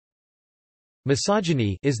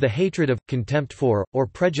Misogyny is the hatred of, contempt for, or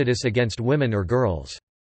prejudice against women or girls.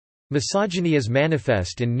 Misogyny is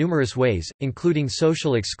manifest in numerous ways, including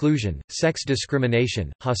social exclusion, sex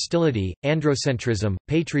discrimination, hostility, androcentrism,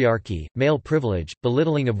 patriarchy, male privilege,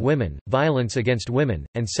 belittling of women, violence against women,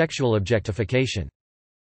 and sexual objectification.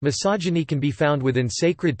 Misogyny can be found within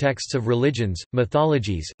sacred texts of religions,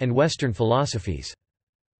 mythologies, and Western philosophies.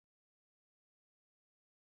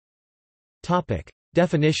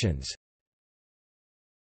 Definitions.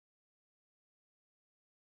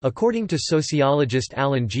 According to sociologist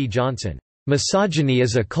Alan G. Johnson, misogyny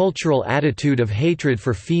is a cultural attitude of hatred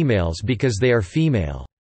for females because they are female.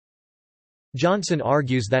 Johnson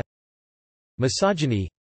argues that misogyny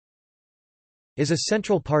is a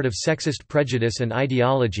central part of sexist prejudice and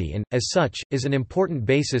ideology and, as such, is an important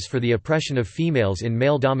basis for the oppression of females in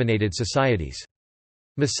male-dominated societies.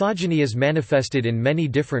 Misogyny is manifested in many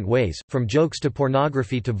different ways, from jokes to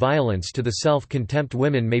pornography to violence to the self-contempt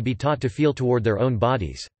women may be taught to feel toward their own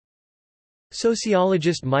bodies.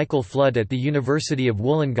 Sociologist Michael Flood at the University of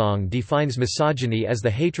Wollongong defines misogyny as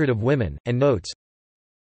the hatred of women, and notes,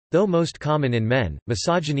 though most common in men,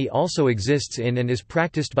 misogyny also exists in and is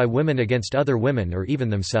practiced by women against other women or even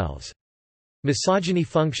themselves. Misogyny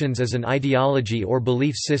functions as an ideology or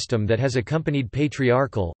belief system that has accompanied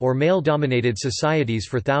patriarchal, or male-dominated societies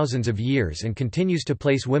for thousands of years and continues to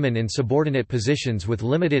place women in subordinate positions with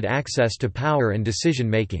limited access to power and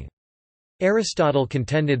decision-making. Aristotle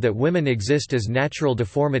contended that women exist as natural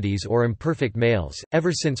deformities or imperfect males.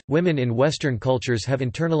 Ever since, women in Western cultures have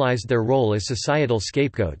internalized their role as societal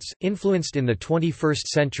scapegoats, influenced in the 21st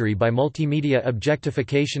century by multimedia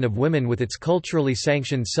objectification of women with its culturally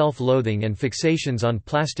sanctioned self-loathing and fixations on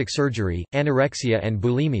plastic surgery, anorexia and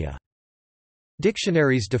bulimia.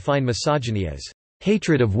 Dictionaries define misogyny as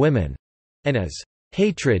hatred of women and as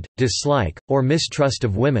hatred, dislike, or mistrust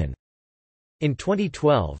of women. In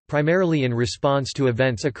 2012, primarily in response to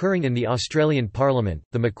events occurring in the Australian Parliament,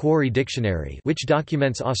 the Macquarie Dictionary, which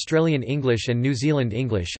documents Australian English and New Zealand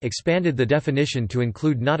English, expanded the definition to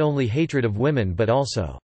include not only hatred of women but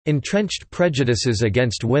also entrenched prejudices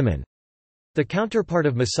against women. The counterpart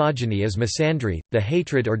of misogyny is misandry, the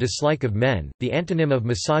hatred or dislike of men. The antonym of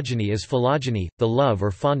misogyny is philogyny, the love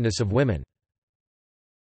or fondness of women.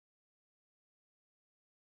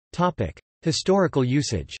 Topic: Historical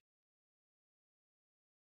usage.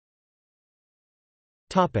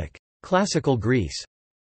 Classical Greece.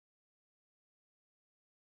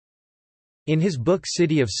 In his book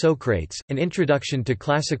City of Socrates, An Introduction to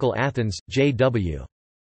Classical Athens, J.W.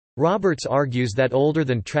 Roberts argues that older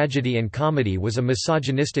than tragedy and comedy was a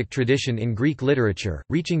misogynistic tradition in Greek literature,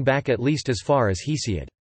 reaching back at least as far as Hesiod.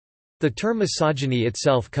 The term misogyny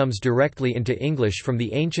itself comes directly into English from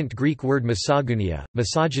the ancient Greek word misogynia,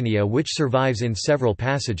 which survives in several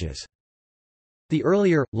passages. The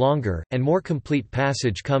earlier, longer, and more complete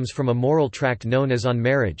passage comes from a moral tract known as On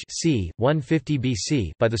Marriage c. 150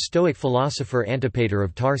 BC by the Stoic philosopher Antipater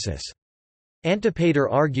of Tarsus. Antipater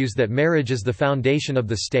argues that marriage is the foundation of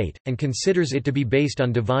the state, and considers it to be based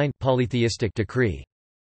on divine polytheistic decree.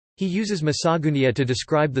 He uses misogynia to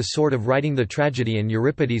describe the sort of writing the tragedian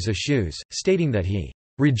Euripides eschews, stating that he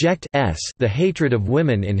rejects the hatred of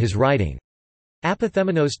women in his writing.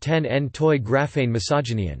 Apothemenos 10 en toi graphein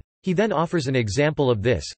misogynian. He then offers an example of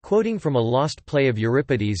this, quoting from a lost play of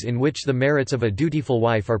Euripides in which the merits of a dutiful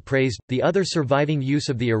wife are praised. The other surviving use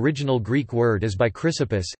of the original Greek word is by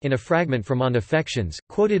Chrysippus, in a fragment from On Affections,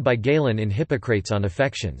 quoted by Galen in Hippocrates on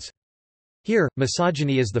Affections. Here,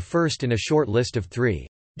 misogyny is the first in a short list of 3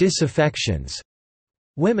 disaffections.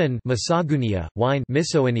 Women misogynia, wine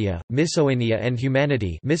misogynia, and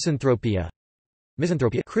humanity misanthropia.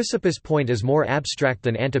 Chrysippus' point is more abstract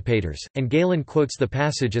than Antipater's, and Galen quotes the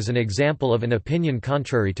passage as an example of an opinion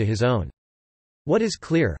contrary to his own. What is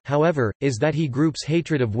clear, however, is that he groups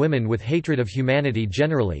hatred of women with hatred of humanity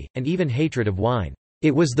generally, and even hatred of wine.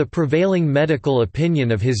 It was the prevailing medical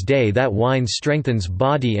opinion of his day that wine strengthens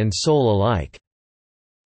body and soul alike.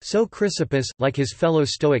 So Chrysippus, like his fellow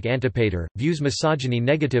Stoic Antipater, views misogyny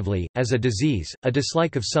negatively, as a disease, a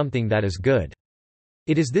dislike of something that is good.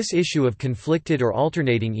 It is this issue of conflicted or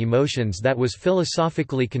alternating emotions that was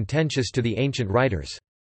philosophically contentious to the ancient writers.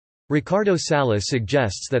 Ricardo Salles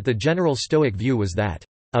suggests that the general Stoic view was that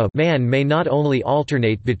a man may not only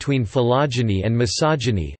alternate between philogyny and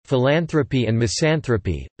misogyny, philanthropy and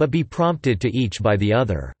misanthropy, but be prompted to each by the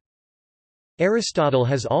other. Aristotle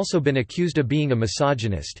has also been accused of being a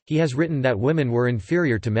misogynist. He has written that women were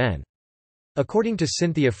inferior to men. According to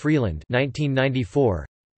Cynthia Freeland, 1994,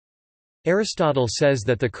 Aristotle says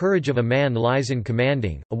that the courage of a man lies in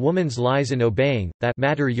commanding, a woman's lies in obeying, that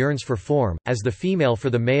matter yearns for form, as the female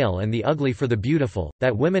for the male and the ugly for the beautiful,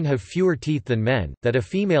 that women have fewer teeth than men, that a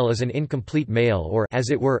female is an incomplete male or,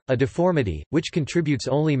 as it were, a deformity, which contributes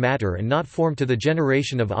only matter and not form to the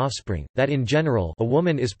generation of offspring, that in general a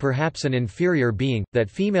woman is perhaps an inferior being,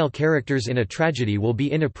 that female characters in a tragedy will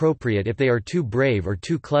be inappropriate if they are too brave or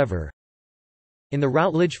too clever. In the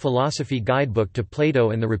Routledge Philosophy Guidebook to Plato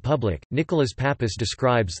and the Republic, Nicholas Pappas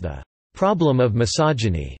describes the problem of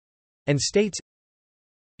misogyny and states,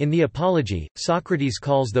 in the Apology, Socrates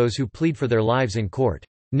calls those who plead for their lives in court,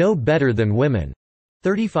 no better than women.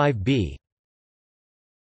 35b.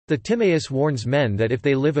 The Timaeus warns men that if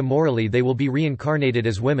they live immorally they will be reincarnated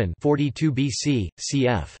as women. 42 BC,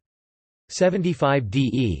 cf. 75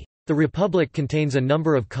 DE. The Republic contains a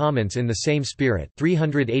number of comments in the same spirit: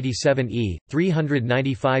 387e,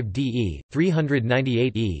 395de,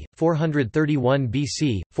 398e, 431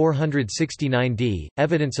 BC, 469d,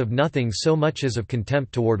 evidence of nothing so much as of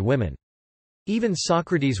contempt toward women. Even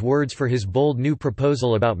Socrates' words for his bold new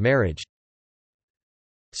proposal about marriage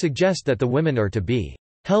suggest that the women are to be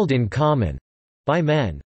held in common by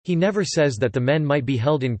men. He never says that the men might be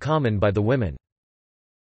held in common by the women.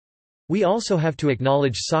 We also have to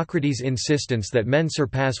acknowledge Socrates' insistence that men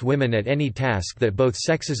surpass women at any task that both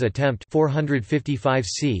sexes attempt,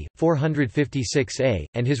 455c, 456a,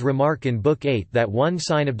 and his remark in Book 8 that one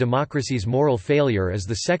sign of democracy's moral failure is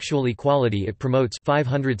the sexual equality it promotes,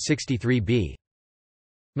 563b.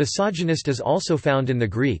 Misogynist is also found in the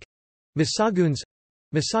Greek misogynes,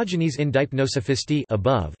 misogynes in Dipnosophisti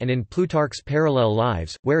above, and in Plutarch's Parallel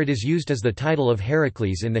Lives, where it is used as the title of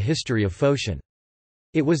Heracles in the history of Phocion.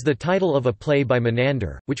 It was the title of a play by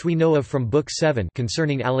Menander, which we know of from Book 7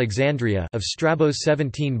 concerning Alexandria of Strabo's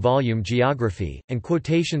 17-volume Geography, and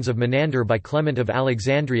quotations of Menander by Clement of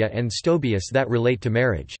Alexandria and Stobaeus that relate to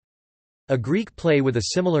marriage. A Greek play with a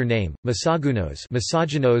similar name,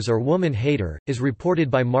 Misogynos or Woman Hater, is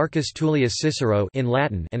reported by Marcus Tullius Cicero in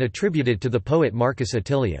Latin and attributed to the poet Marcus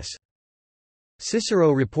Attilius.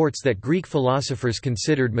 Cicero reports that Greek philosophers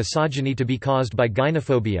considered misogyny to be caused by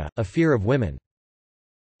gynophobia, a fear of women.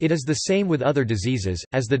 It is the same with other diseases,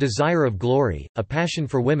 as the desire of glory, a passion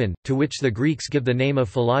for women, to which the Greeks give the name of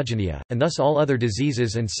philogynia, and thus all other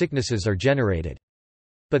diseases and sicknesses are generated.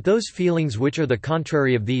 But those feelings which are the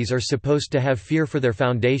contrary of these are supposed to have fear for their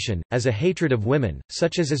foundation, as a hatred of women,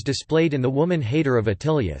 such as is displayed in the woman hater of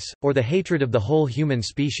Attilius, or the hatred of the whole human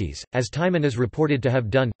species, as Timon is reported to have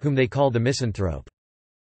done, whom they call the misanthrope.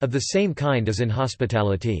 Of the same kind as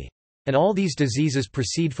inhospitality. And all these diseases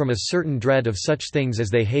proceed from a certain dread of such things as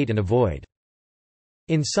they hate and avoid.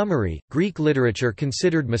 In summary, Greek literature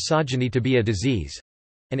considered misogyny to be a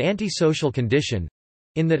disease—an antisocial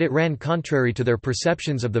condition—in that it ran contrary to their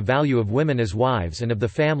perceptions of the value of women as wives and of the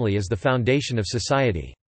family as the foundation of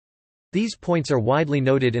society. These points are widely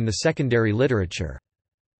noted in the secondary literature.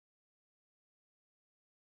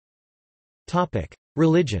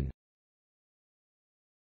 Religion.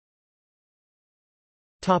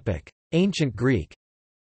 Ancient Greek.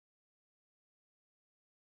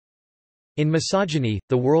 In Misogyny,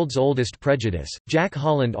 the world's oldest prejudice, Jack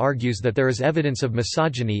Holland argues that there is evidence of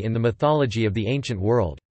misogyny in the mythology of the ancient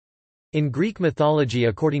world. In Greek mythology,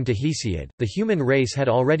 according to Hesiod, the human race had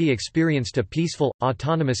already experienced a peaceful,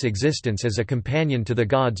 autonomous existence as a companion to the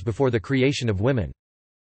gods before the creation of women.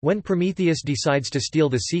 When Prometheus decides to steal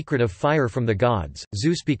the secret of fire from the gods,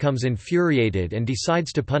 Zeus becomes infuriated and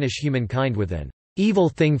decides to punish humankind with an evil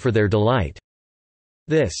thing for their delight.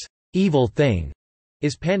 This evil thing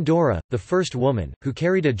is Pandora, the first woman, who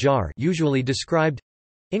carried a jar, usually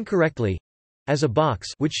described—incorrectly— as a box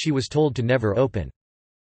which she was told to never open.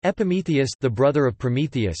 Epimetheus, the brother of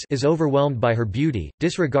Prometheus, is overwhelmed by her beauty,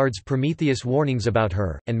 disregards Prometheus' warnings about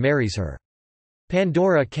her, and marries her.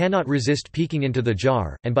 Pandora cannot resist peeking into the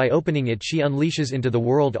jar, and by opening it she unleashes into the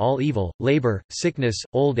world all evil, labor, sickness,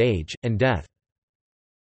 old age, and death.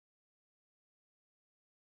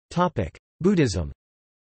 Buddhism.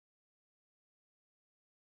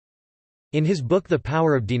 In his book The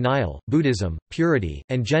Power of Denial, Buddhism, Purity,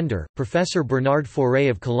 and Gender, Professor Bernard Fauré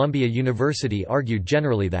of Columbia University argued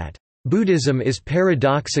generally that, "Buddhism is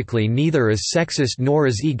paradoxically neither as sexist nor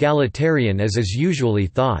as egalitarian as is usually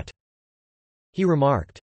thought." He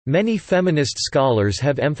remarked, "Many feminist scholars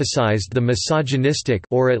have emphasized the misogynistic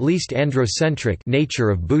or at least androcentric nature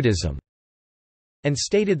of Buddhism," and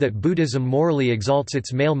stated that Buddhism morally exalts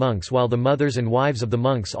its male monks while the mothers and wives of the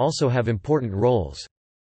monks also have important roles.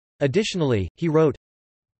 Additionally, he wrote,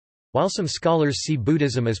 "While some scholars see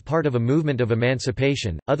Buddhism as part of a movement of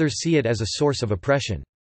emancipation, others see it as a source of oppression.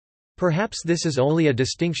 Perhaps this is only a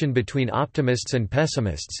distinction between optimists and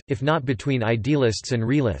pessimists, if not between idealists and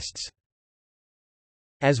realists.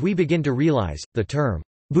 As we begin to realize, the term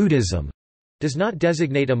Buddhism does not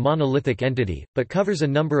designate a monolithic entity, but covers a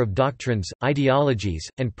number of doctrines, ideologies,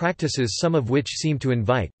 and practices, some of which seem to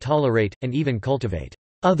invite, tolerate, and even cultivate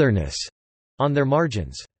otherness on their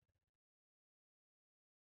margins.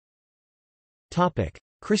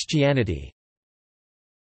 Christianity.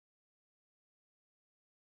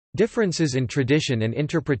 Differences in tradition and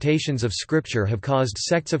interpretations of Scripture have caused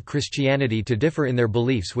sects of Christianity to differ in their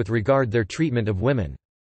beliefs with regard their treatment of women.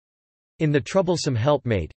 In The Troublesome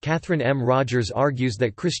Helpmate, Catherine M. Rogers argues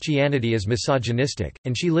that Christianity is misogynistic,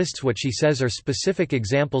 and she lists what she says are specific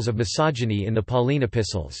examples of misogyny in the Pauline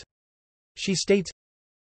epistles. She states,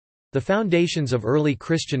 "The foundations of early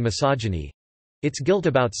Christian misogyny—its guilt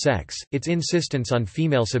about sex, its insistence on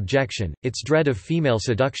female subjection, its dread of female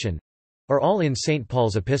seduction—are all in St.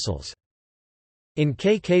 Paul's epistles." In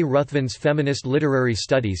K. K. Ruthven's Feminist Literary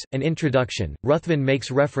Studies, An Introduction, Ruthven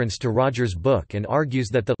makes reference to Rogers' book and argues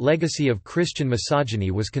that the legacy of Christian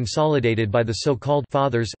misogyny was consolidated by the so-called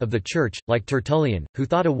fathers of the Church, like Tertullian, who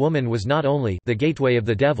thought a woman was not only the gateway of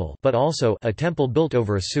the devil but also a temple built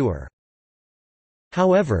over a sewer.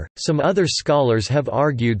 However, some other scholars have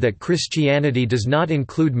argued that Christianity does not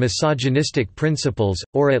include misogynistic principles,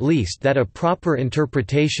 or at least that a proper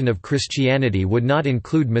interpretation of Christianity would not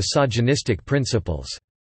include misogynistic principles.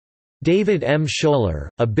 David M. Scholler,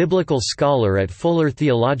 a biblical scholar at Fuller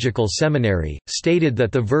Theological Seminary, stated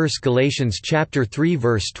that the verse Galatians chapter 3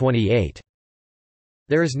 verse 28,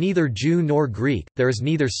 "There is neither Jew nor Greek, there is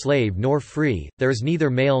neither slave nor free, there is neither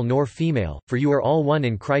male nor female, for you are all one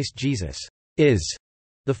in Christ Jesus," is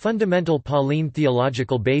the fundamental Pauline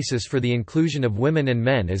theological basis for the inclusion of women and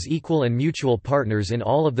men as equal and mutual partners in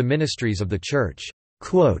all of the ministries of the Church.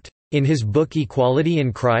 In his book Equality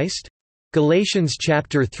in Christ? Galatians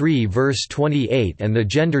chapter 3 verse 28 and the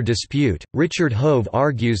Gender Dispute, Richard Hove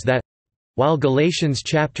argues that while Galatians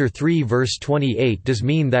chapter 3 verse 28 does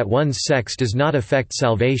mean that one's sex does not affect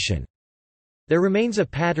salvation, there remains a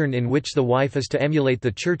pattern in which the wife is to emulate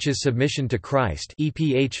the Church's submission to Christ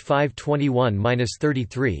EPH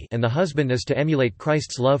 521-33 and the husband is to emulate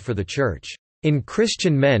Christ's love for the Church. In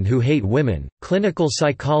Christian Men Who Hate Women, clinical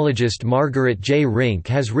psychologist Margaret J. Rink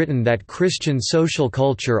has written that Christian social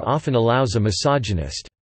culture often allows a misogynist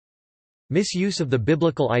misuse of the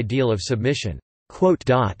biblical ideal of submission.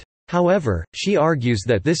 However, she argues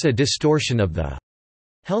that this is a distortion of the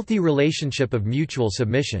healthy relationship of mutual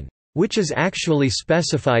submission, which is actually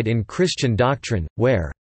specified in Christian doctrine, where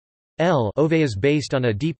Ove is based on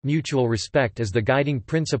a deep, mutual respect as the guiding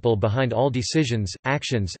principle behind all decisions,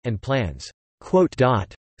 actions, and plans.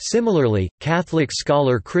 Similarly, Catholic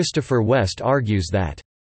scholar Christopher West argues that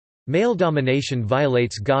male domination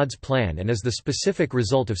violates God's plan and is the specific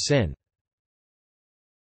result of sin.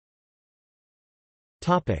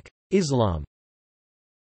 Islam.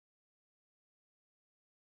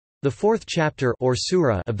 The fourth chapter or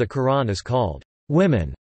surah of the Quran is called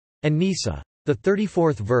Women and Nisa. The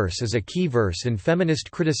 34th verse is a key verse in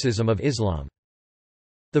feminist criticism of Islam.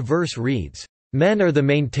 The verse reads, "Men are the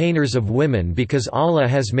maintainers of women because Allah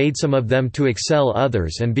has made some of them to excel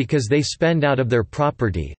others and because they spend out of their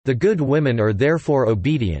property. The good women are therefore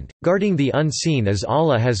obedient, guarding the unseen as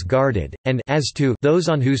Allah has guarded, and as to those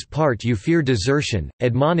on whose part you fear desertion,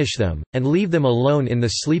 admonish them, and leave them alone in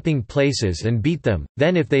the sleeping places and beat them,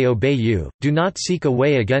 then if they obey you, do not seek a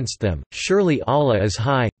way against them, surely Allah is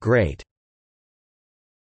high, great."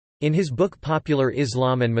 In his book Popular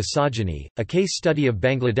Islam and Misogyny, a case study of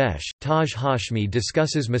Bangladesh, Taj Hashmi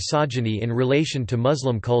discusses misogyny in relation to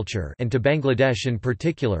Muslim culture and to Bangladesh in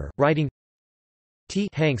particular, writing,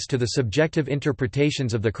 Thanks to the subjective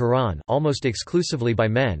interpretations of the Quran almost exclusively by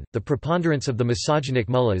men, the preponderance of the misogynic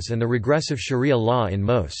mullahs and the regressive Sharia law in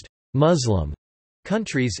most Muslim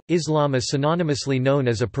countries, Islam is synonymously known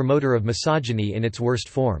as a promoter of misogyny in its worst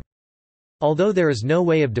form. Although there is no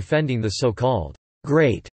way of defending the so-called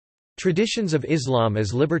great traditions of Islam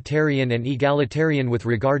as libertarian and egalitarian with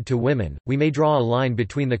regard to women, we may draw a line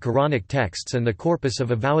between the Quranic texts and the corpus of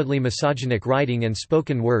avowedly misogynic writing and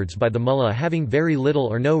spoken words by the mullah having very little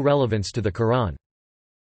or no relevance to the Quran.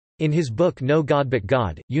 In his book No God But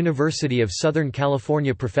God, University of Southern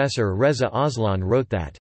California professor Reza Aslan wrote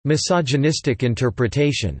that, "misogynistic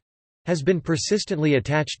interpretation has been persistently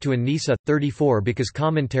attached to An-Nisa 34 because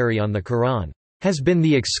commentary on the Quran has been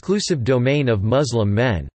the exclusive domain of Muslim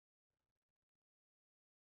men."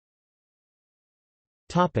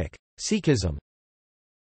 Sikhism.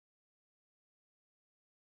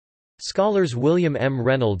 Scholars William M.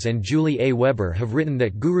 Reynolds and Julie A. Weber have written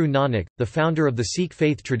that Guru Nanak, the founder of the Sikh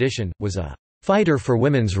faith tradition, was a fighter for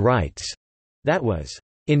women's rights that was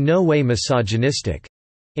in no way misogynistic,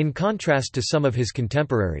 in contrast to some of his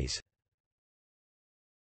contemporaries.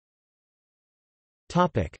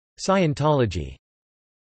 Scientology.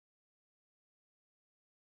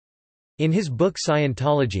 In his book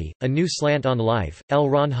Scientology, A New Slant on Life, L.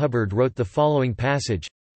 Ron Hubbard wrote the following passage: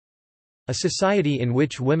 "A society in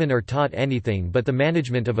which women are taught anything but the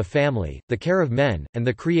management of a family, the care of men, and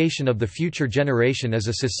the creation of the future generation is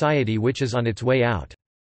a society which is on its way out."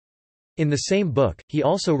 In the same book, he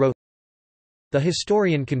also wrote, "The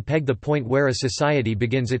historian can peg the point where a society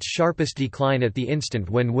begins its sharpest decline at the instant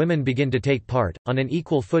when women begin to take part, on an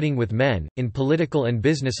equal footing with men, in political and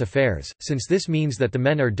business affairs, since this means that the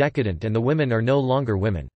men are decadent and the women are no longer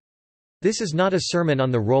women. This is not a sermon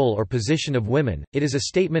on the role or position of women, it is a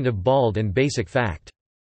statement of bald and basic fact."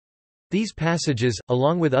 These passages,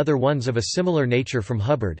 along with other ones of a similar nature from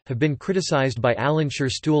Hubbard, have been criticized by Alan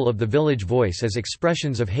Scherstuhl of The Village Voice as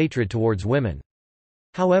expressions of hatred towards women.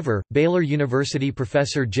 However, Baylor University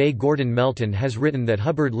professor J. Gordon Melton has written that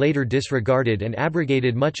Hubbard later disregarded and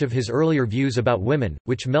abrogated much of his earlier views about women,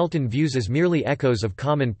 which Melton views as merely echoes of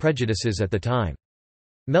common prejudices at the time.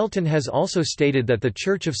 Melton has also stated that the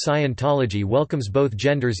Church of Scientology welcomes both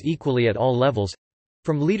genders equally at all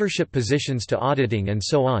levels—from leadership positions to auditing and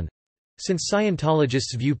so on—since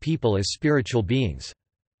Scientologists view people as spiritual beings.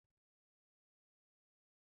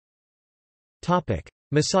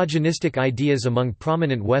 Misogynistic ideas among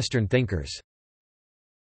prominent Western thinkers.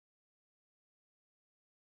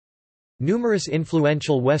 Numerous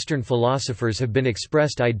influential Western philosophers have been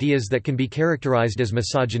expressed ideas that can be characterized as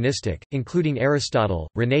misogynistic, including Aristotle,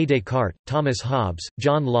 René Descartes, Thomas Hobbes,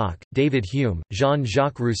 John Locke, David Hume,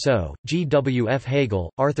 Jean-Jacques Rousseau, G. W. F.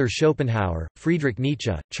 Hegel, Arthur Schopenhauer, Friedrich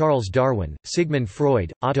Nietzsche, Charles Darwin, Sigmund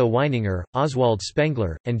Freud, Otto Weininger, Oswald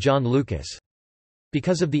Spengler, and John Lucas.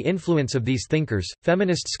 Because of the influence of these thinkers,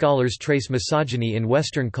 feminist scholars trace misogyny in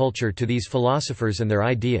Western culture to these philosophers and their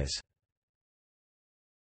ideas.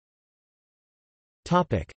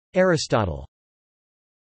 Aristotle.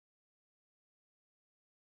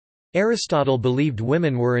 Aristotle believed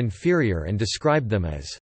women were inferior and described them as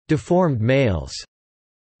deformed males.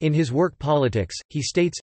 In his work Politics, he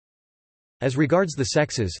states, "As regards the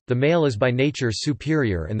sexes, the male is by nature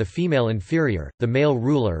superior and the female inferior, the male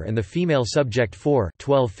ruler and the female subject 4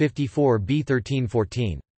 1254b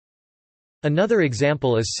 1314. Another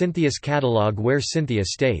example is Cynthia's Catalogue, where Cynthia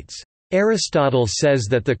states, "Aristotle says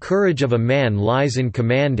that the courage of a man lies in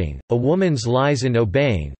commanding, a woman's lies in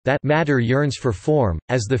obeying, that matter yearns for form,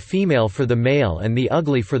 as the female for the male and the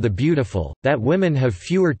ugly for the beautiful, that women have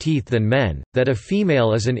fewer teeth than men, that a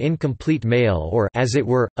female is an incomplete male or, as it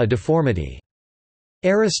were, a deformity."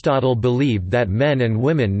 Aristotle believed that men and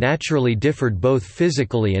women naturally differed both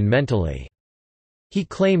physically and mentally. He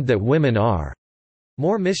claimed that women are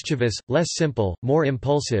more mischievous, less simple, more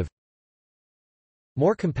impulsive,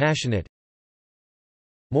 more compassionate,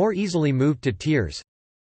 more easily moved to tears,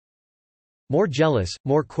 more jealous,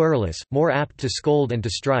 more querulous, more apt to scold and to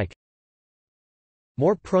strike,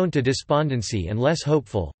 more prone to despondency and less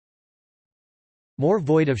hopeful, more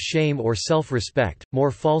void of shame or self-respect, more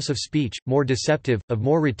false of speech, more deceptive, of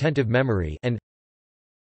more retentive memory, and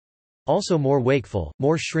also more wakeful,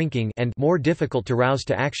 more shrinking and more difficult to rouse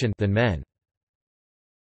to action than men.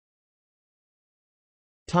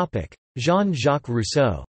 Jean-Jacques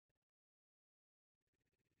Rousseau.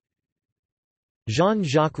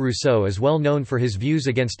 Jean-Jacques Rousseau is well known for his views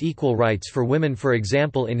against equal rights for women. For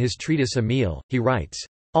example, in his treatise Emile, he writes,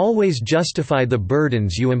 "Always justify the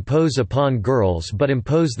burdens you impose upon girls, but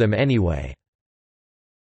impose them anyway.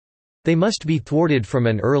 They must be thwarted from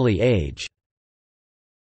an early age.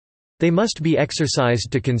 They must be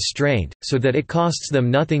exercised to constraint, so that it costs them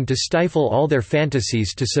nothing to stifle all their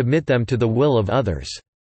fantasies to submit them to the will of others."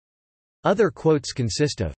 Other quotes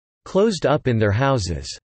consist of, "closed up in their houses.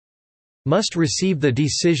 Must receive the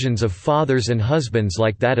decisions of fathers and husbands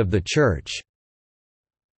like that of the Church."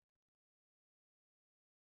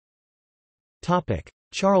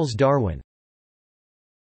 Charles Darwin.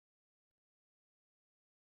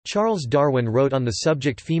 Charles Darwin wrote on the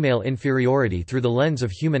subject female inferiority through the lens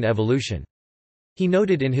of human evolution. He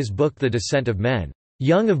noted in his book The Descent of Men,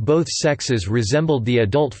 "Young of both sexes resembled the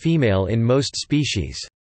adult female in most species,"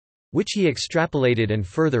 which he extrapolated and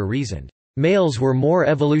further reasoned, "Males were more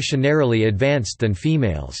evolutionarily advanced than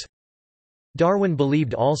females." Darwin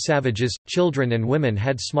believed all savages, children and women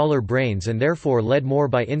had smaller brains and therefore led more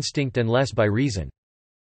by instinct and less by reason.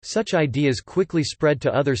 Such ideas quickly spread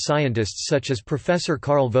to other scientists such as Professor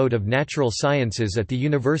Carl Vogt of Natural Sciences at the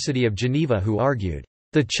University of Geneva, who argued,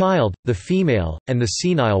 "The child, the female, and the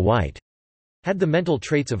senile white had the mental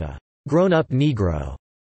traits of a grown-up Negro,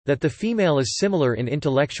 that the female is similar in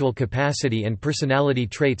intellectual capacity and personality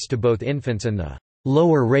traits to both infants and the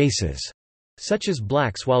lower races, such as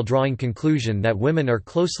blacks, while drawing conclusion that women are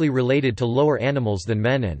closely related to lower animals than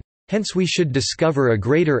men, and hence we should discover a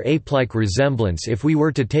greater ape-like resemblance if we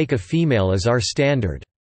were to take a female as our standard."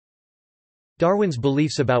 Darwin's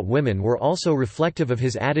beliefs about women were also reflective of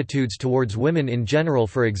his attitudes towards women in general,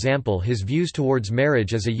 for example his views towards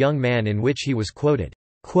marriage as a young man, in which he was quoted,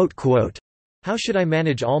 "How should I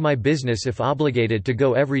manage all my business if obligated to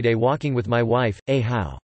go every day walking with my wife,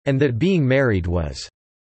 how? And that being married was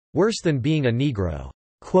worse than being a Negro."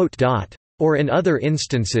 Or in other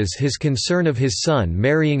instances his concern of his son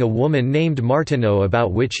marrying a woman named Martineau,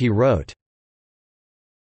 about which he wrote,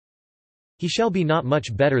 "He shall be not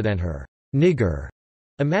much better than her nigger."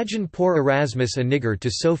 Imagine poor Erasmus a nigger to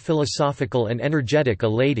so philosophical and energetic a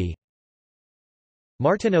lady.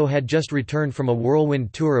 Martineau had just returned from a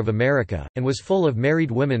whirlwind tour of America, and was full of married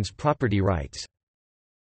women's property rights.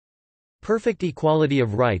 Perfect equality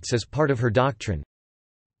of rights is part of her doctrine.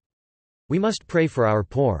 "We must pray for our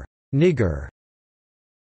poor nigger."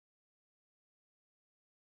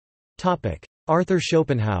 Arthur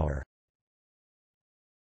Schopenhauer.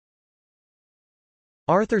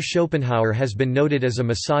 Arthur Schopenhauer has been noted as a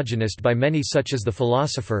misogynist by many, such as the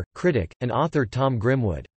philosopher, critic, and author Tom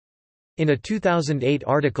Grimwood. In a 2008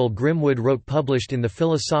 article Grimwood wrote published in the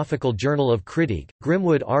Philosophical Journal of Critique,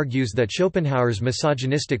 Grimwood argues that Schopenhauer's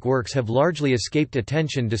misogynistic works have largely escaped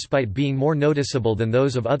attention despite being more noticeable than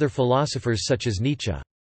those of other philosophers such as Nietzsche.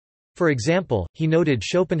 For example, he noted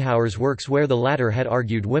Schopenhauer's works where the latter had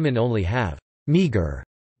argued women only have meager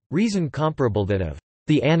reason comparable that of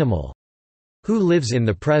the animal who lives in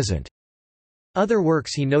the present. Other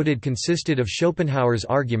works he noted consisted of Schopenhauer's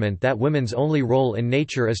argument that women's only role in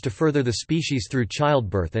nature is to further the species through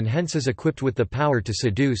childbirth, and hence is equipped with the power to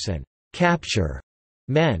seduce and capture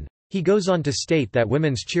men. He goes on to state that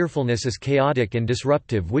women's cheerfulness is chaotic and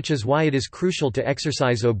disruptive, which is why it is crucial to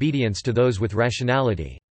exercise obedience to those with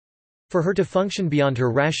rationality. For her to function beyond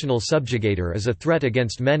her rational subjugator is a threat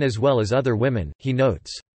against men as well as other women, he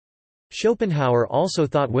notes. Schopenhauer also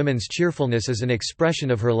thought women's cheerfulness as an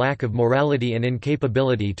expression of her lack of morality and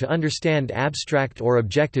incapability to understand abstract or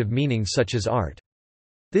objective meanings such as art.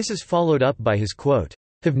 This is followed up by his quote,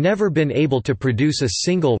 "have never been able to produce a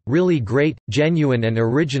single, really great, genuine and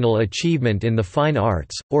original achievement in the fine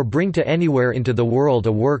arts, or bring to anywhere into the world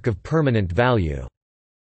a work of permanent value."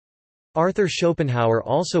 Arthur Schopenhauer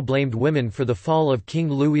also blamed women for the fall of King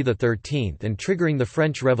Louis XIII and triggering the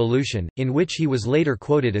French Revolution, in which he was later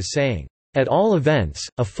quoted as saying, "At all events,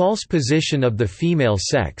 a false position of the female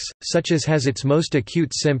sex, such as has its most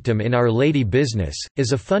acute symptom in Our Lady business,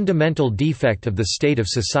 is a fundamental defect of the state of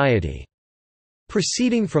society.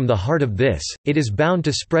 Proceeding from the heart of this, it is bound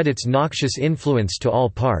to spread its noxious influence to all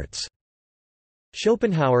parts."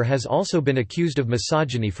 Schopenhauer has also been accused of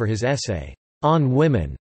misogyny for his essay, On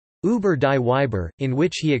Women, Über die Weiber, in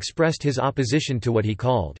which he expressed his opposition to what he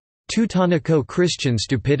called Teutonico-Christian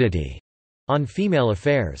stupidity on female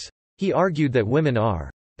affairs. He argued that women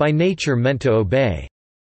are by nature meant to obey,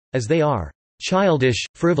 as they are childish,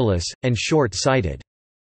 frivolous, and short-sighted.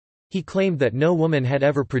 He claimed that no woman had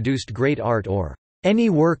ever produced great art or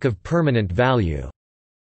any work of permanent value.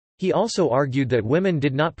 He also argued that women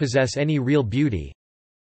did not possess any real beauty.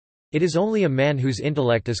 It is only a man whose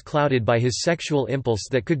intellect is clouded by his sexual impulse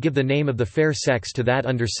that could give the name of the fair sex to that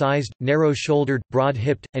undersized, narrow-shouldered,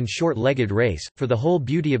 broad-hipped, and short-legged race, for the whole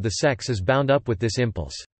beauty of the sex is bound up with this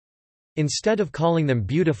impulse. Instead of calling them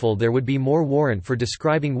beautiful, there would be more warrant for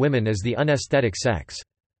describing women as the unesthetic sex.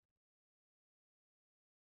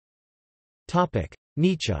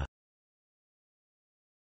 Nietzsche.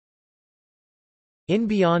 In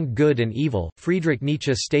Beyond Good and Evil, Friedrich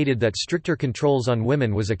Nietzsche stated that stricter controls on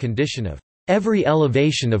women was a condition of every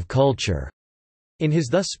elevation of culture. In his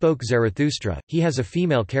Thus Spoke Zarathustra, he has a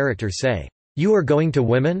female character say, "You are going to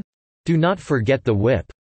women? Do not forget the whip."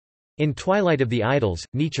 In Twilight of the Idols,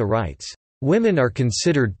 Nietzsche writes, "Women are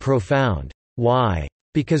considered profound. Why?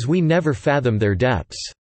 Because we never fathom their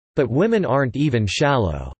depths. But women aren't even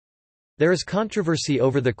shallow." There is controversy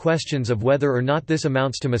over the questions of whether or not this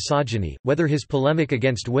amounts to misogyny, whether his polemic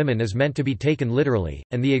against women is meant to be taken literally,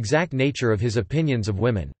 and the exact nature of his opinions of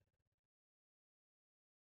women.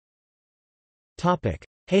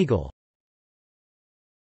 Hegel.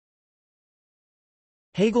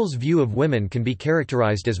 Hegel's view of women can be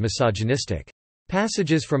characterized as misogynistic.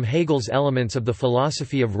 Passages from Hegel's Elements of the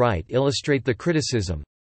Philosophy of Right illustrate the criticism.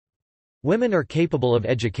 Women are capable of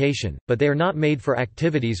education, but they are not made for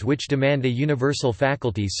activities which demand a universal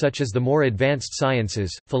faculty such as the more advanced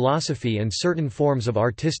sciences, philosophy and certain forms of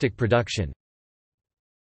artistic production.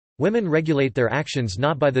 Women regulate their actions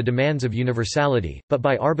not by the demands of universality, but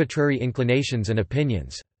by arbitrary inclinations and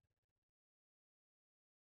opinions.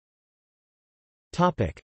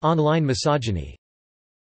 Online misogyny.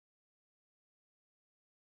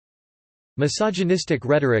 Misogynistic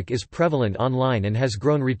rhetoric is prevalent online and has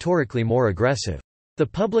grown rhetorically more aggressive. The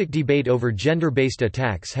public debate over gender-based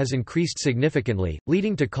attacks has increased significantly,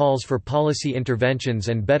 leading to calls for policy interventions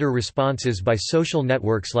and better responses by social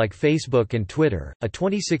networks like Facebook and Twitter. A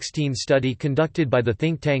 2016 study conducted by the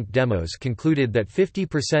think tank Demos concluded that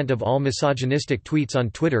 50% of all misogynistic tweets on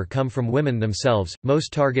Twitter come from women themselves.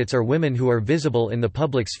 Most targets are women who are visible in the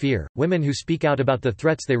public sphere, women who speak out about the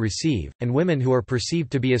threats they receive, and women who are perceived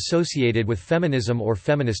to be associated with feminism or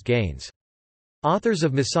feminist gains. Authors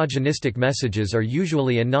of misogynistic messages are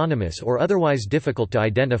usually anonymous or otherwise difficult to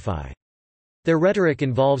identify. Their rhetoric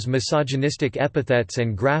involves misogynistic epithets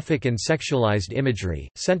and graphic and sexualized imagery,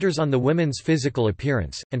 centers on the women's physical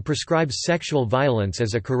appearance, and prescribes sexual violence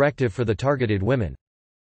as a corrective for the targeted women.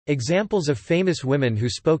 Examples of famous women who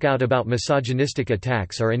spoke out about misogynistic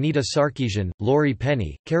attacks are Anita Sarkeesian, Lori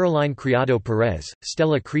Penny, Caroline Criado Perez,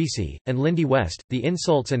 Stella Creasy, and Lindy West. The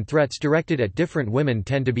insults and threats directed at different women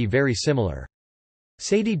tend to be very similar.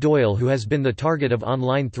 Sadie Doyle, who has been the target of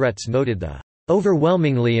online threats, noted the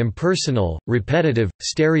overwhelmingly impersonal, repetitive,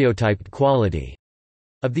 stereotyped quality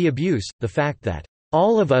of the abuse, the fact that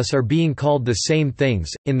all of us are being called the same things,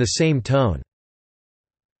 in the same tone.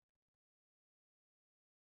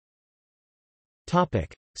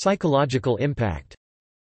 Psychological impact.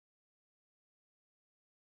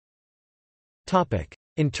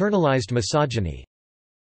 Internalized misogyny.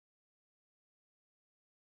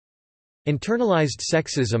 Internalized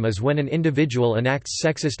sexism is when an individual enacts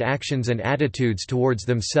sexist actions and attitudes towards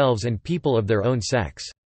themselves and people of their own sex.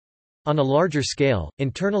 On a larger scale,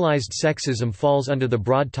 internalized sexism falls under the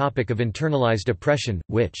broad topic of internalized oppression,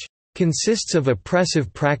 which consists of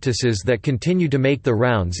oppressive practices that continue to make the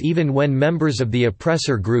rounds even when members of the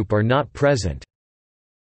oppressor group are not present.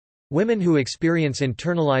 Women who experience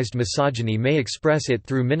internalized misogyny may express it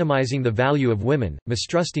through minimizing the value of women,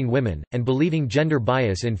 mistrusting women, and believing gender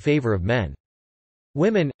bias in favor of men.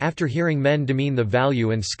 Women, after hearing men demean the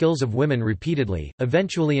value and skills of women repeatedly,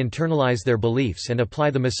 eventually internalize their beliefs and apply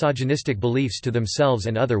the misogynistic beliefs to themselves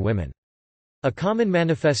and other women. A common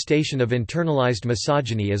manifestation of internalized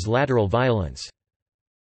misogyny is lateral violence.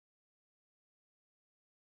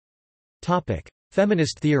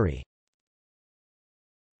 Feminist theory.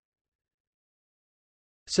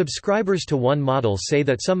 Subscribers to one model say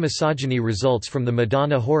that some misogyny results from the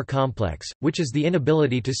Madonna whore complex, which is the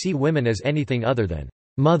inability to see women as anything other than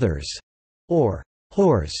mothers or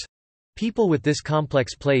whores. People with this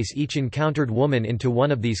complex place each encountered woman into one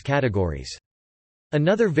of these categories.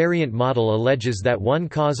 Another variant model alleges that one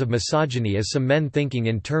cause of misogyny is some men thinking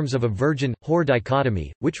in terms of a virgin-whore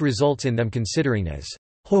dichotomy, which results in them considering as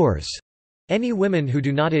whores any women who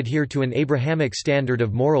do not adhere to an Abrahamic standard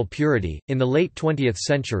of moral purity. In the late 20th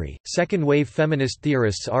century, second-wave feminist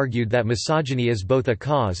theorists argued that misogyny is both a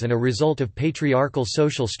cause and a result of patriarchal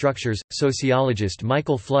social structures. Sociologist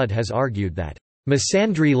Michael Flood has argued that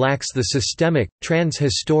misandry lacks the systemic,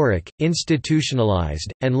 transhistoric,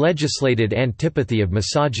 institutionalized, and legislated antipathy of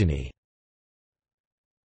misogyny.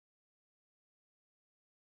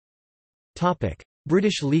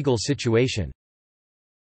 British legal situation.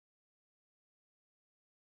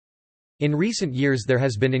 In recent years there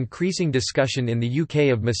has been increasing discussion in the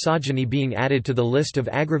UK of misogyny being added to the list of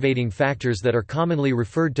aggravating factors that are commonly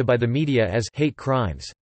referred to by the media as hate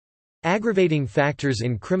crimes. Aggravating factors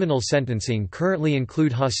in criminal sentencing currently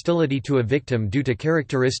include hostility to a victim due to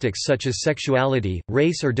characteristics such as sexuality,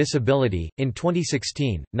 race or disability. In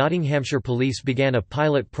 2016, Nottinghamshire Police began a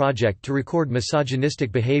pilot project to record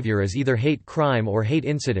misogynistic behaviour as either hate crime or hate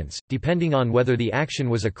incidents, depending on whether the action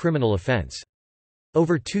was a criminal offence.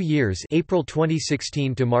 Over 2 years, April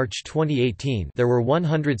 2016 to March 2018, there were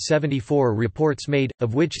 174 reports made,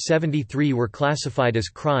 of which 73 were classified as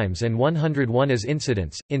crimes and 101 as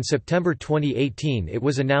incidents. In September 2018, it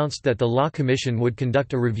was announced that the Law Commission would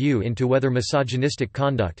conduct a review into whether misogynistic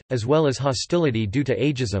conduct, as well as hostility due to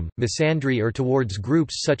ageism, misandry, or towards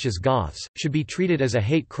groups such as goths, should be treated as a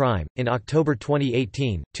hate crime. In October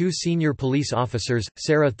 2018, 2 senior police officers,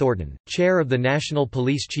 Sarah Thornton, chair of the National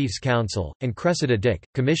Police Chiefs Council, and Cressida Dick,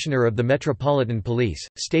 Commissioner of the Metropolitan Police,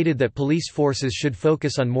 stated that police forces should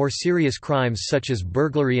focus on more serious crimes such as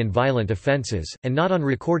burglary and violent offences, and not on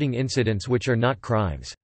recording incidents which are not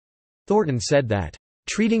crimes. Thornton said that,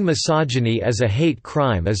 "Treating misogyny as a hate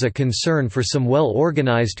crime is a concern for some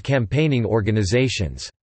well-organized campaigning organizations,"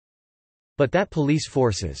 but that police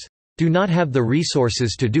forces do not have the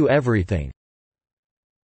resources to do everything.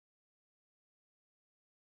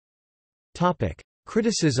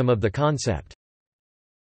 Criticism of the concept.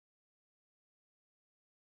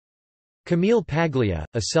 Camille Paglia,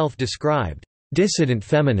 a self-described dissident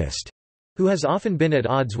feminist, who has often been at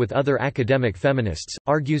odds with other academic feminists,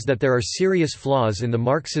 argues that there are serious flaws in the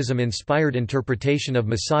Marxism-inspired interpretation of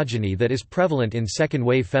misogyny that is prevalent in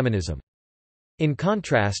second-wave feminism. In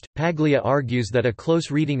contrast, Paglia argues that a close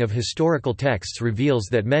reading of historical texts reveals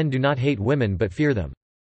that men do not hate women but fear them.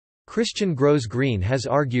 Christian Groves Green has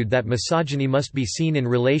argued that misogyny must be seen in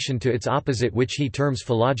relation to its opposite, which he terms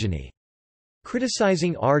phylogeny.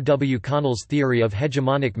 Criticizing R. W. Connell's theory of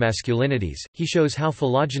hegemonic masculinities, he shows how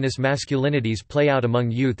phylogynous masculinities play out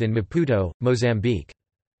among youth in Maputo, Mozambique.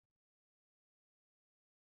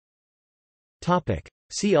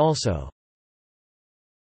 See also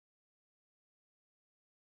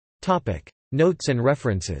Notes and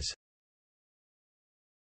references.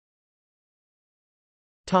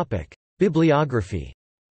 Bibliography.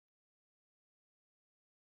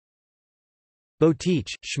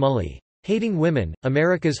 Botich, Shmuley. Hating Women,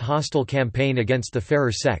 America's Hostile Campaign Against the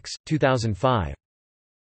Fairer Sex, 2005.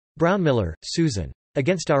 Brownmiller, Susan.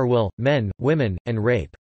 Against Our Will, Men, Women, and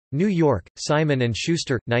Rape. New York, Simon &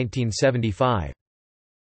 Schuster, 1975.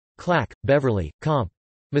 Clack, Beverly, Comp.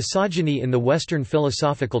 Misogyny in the Western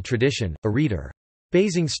Philosophical Tradition, A Reader.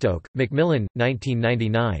 Basingstoke, Macmillan,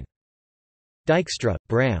 1999. Dijkstra,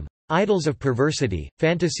 Bram. Idols of Perversity,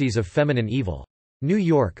 Fantasies of Feminine Evil. New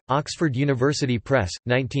York, Oxford University Press,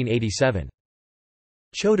 1987.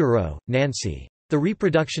 Chodorow, Nancy. The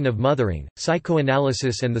Reproduction of Mothering,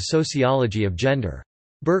 Psychoanalysis and the Sociology of Gender.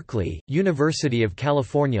 Berkeley, University of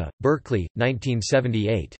California, Berkeley,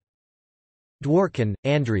 1978. Dworkin,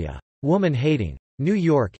 Andrea. Woman Hating. New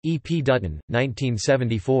York, E. P. Dutton,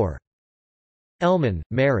 1974. Ellman,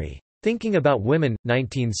 Mary. Thinking About Women,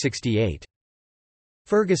 1968.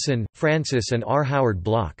 Ferguson, Francis and R. Howard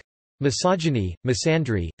Block. Misogyny,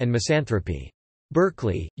 Misandry, and Misanthropy.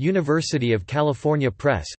 Berkeley, University of California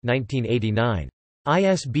Press, 1989.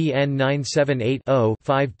 ISBN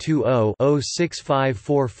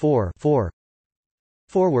 978-0-520-06544-4.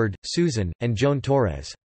 Forward, Susan, and Joan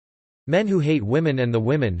Torres. Men Who Hate Women and the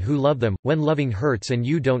Women Who Love Them, When Loving Hurts and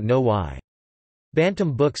You Don't Know Why.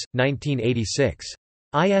 Bantam Books, 1986.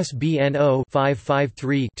 ISBN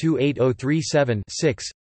 0-553-28037-6.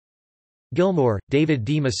 Gilmore, David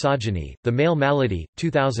D. Misogyny, The Male Malady,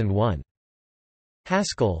 2001.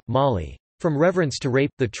 Haskell, Molly. From Reverence to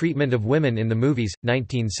Rape, The Treatment of Women in the Movies,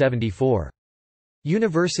 1974.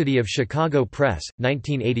 University of Chicago Press,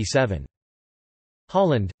 1987.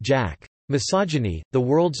 Holland, Jack. Misogyny, The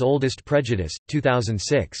World's Oldest Prejudice,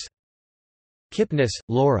 2006. Kipnis,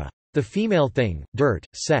 Laura. The Female Thing, Dirt,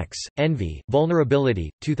 Sex, Envy, Vulnerability,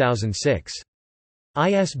 2006.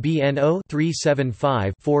 ISBN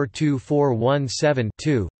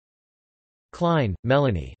 0-375-42417-2. Klein,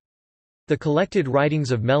 Melanie. The Collected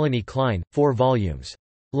Writings of Melanie Klein, 4 volumes.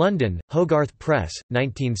 London, Hogarth Press,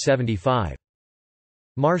 1975.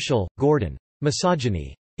 Marshall, Gordon.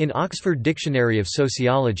 Misogyny. In Oxford Dictionary of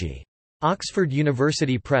Sociology. Oxford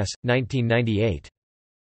University Press, 1998.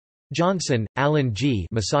 Johnson, Alan G.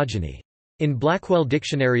 Misogyny. In Blackwell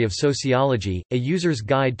Dictionary of Sociology, A User's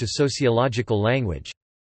Guide to Sociological Language.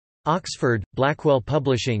 Oxford, Blackwell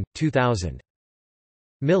Publishing, 2000.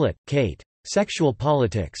 Millett, Kate. Sexual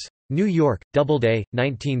Politics. New York, Doubleday,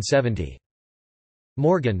 1970.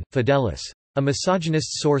 Morgan, Fidelis. A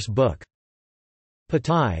Misogynist's Source Book.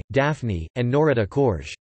 Patai, Daphne, and Norita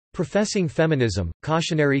Korj. Professing Feminism,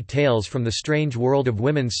 Cautionary Tales from the Strange World of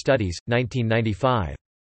Women's Studies, 1995.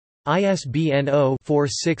 ISBN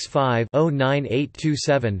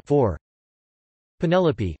 0-465-09827-4.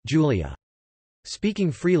 Penelope, Julia.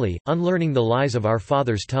 Speaking Freely, Unlearning the Lies of Our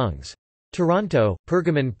Fathers' Tongues. Toronto,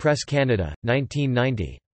 Pergamon Press Canada,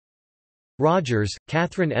 1990. Rogers,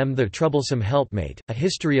 Catherine M. The Troublesome Helpmate, A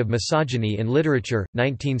History of Misogyny in Literature,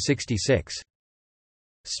 1966.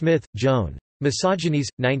 Smith, Joan. Misogynies,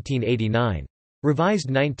 1989.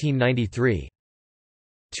 Revised 1993.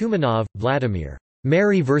 Tumanov, Vladimir.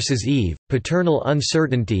 Mary vs. Eve, Paternal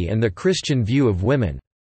Uncertainty and the Christian View of Women.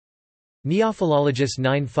 Neophilologist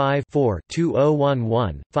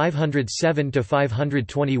 95-4-2011,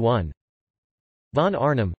 507–521. Von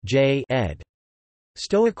Arnim, J. ed.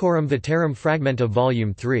 Stoicorum Vitarum Fragmenta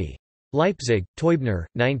Vol. 3. Leipzig, Teubner,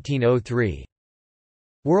 1903.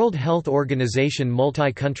 World Health Organization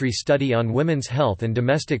Multi-Country Study on Women's Health and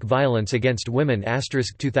Domestic Violence Against Women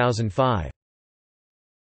 * 2005.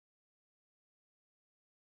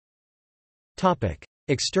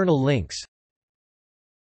 External links.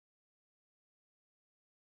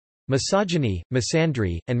 Misogyny,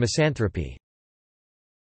 misandry, and misanthropy.